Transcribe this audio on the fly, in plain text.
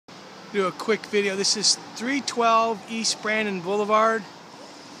Do a quick video. This is 312 East Brandon Boulevard.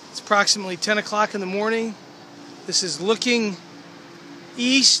 It's approximately 10 o'clock in the morning. This is looking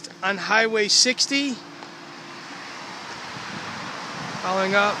east on Highway 60.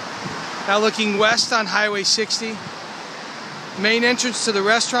 Following up. Now looking west on Highway 60. Main entrance to the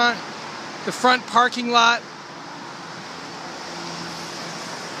restaurant. The front parking lot.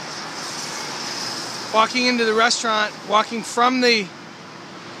 Walking into the restaurant, walking from the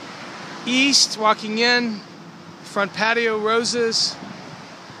east, walking in, front patio, roses,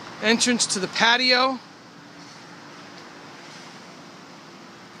 entrance to the patio,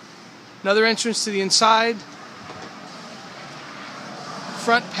 another entrance to the inside,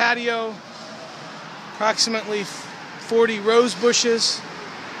 front patio, approximately 40 rose bushes,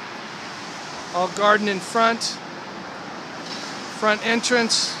 all garden in front, front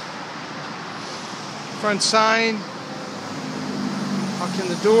entrance, front sign, walk in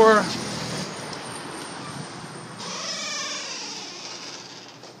the door.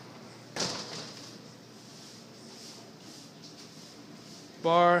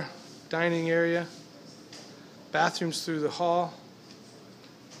 Bar, dining area, bathrooms through the hall,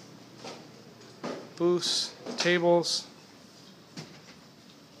 booths, tables,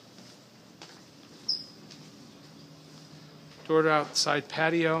 door to outside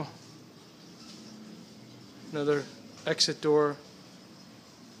patio, another exit door,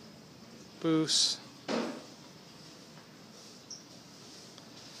 booths,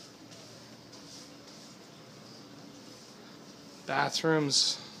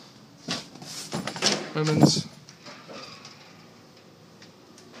 bathrooms, women's,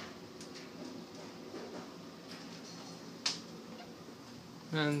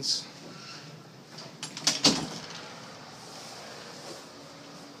 men's,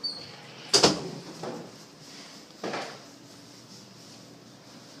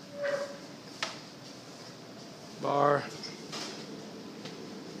 bar,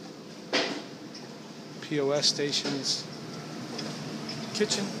 POS stations,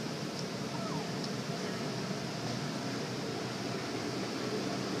 kitchen,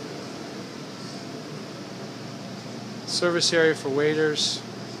 service area for waiters,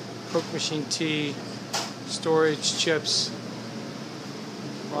 Coke machine, tea, storage, chips,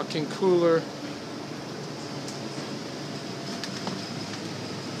 walk-in cooler,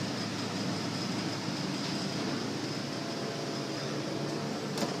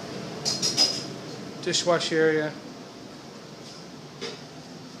 dishwash area,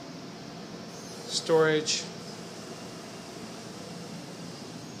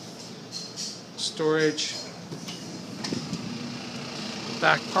 storage,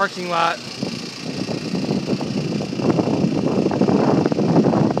 back parking lot,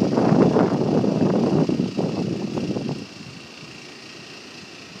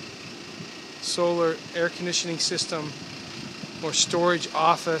 solar air conditioning system, more storage,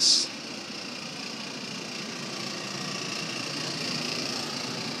 office,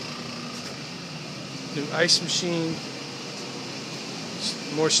 new ice machine,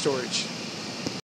 more storage.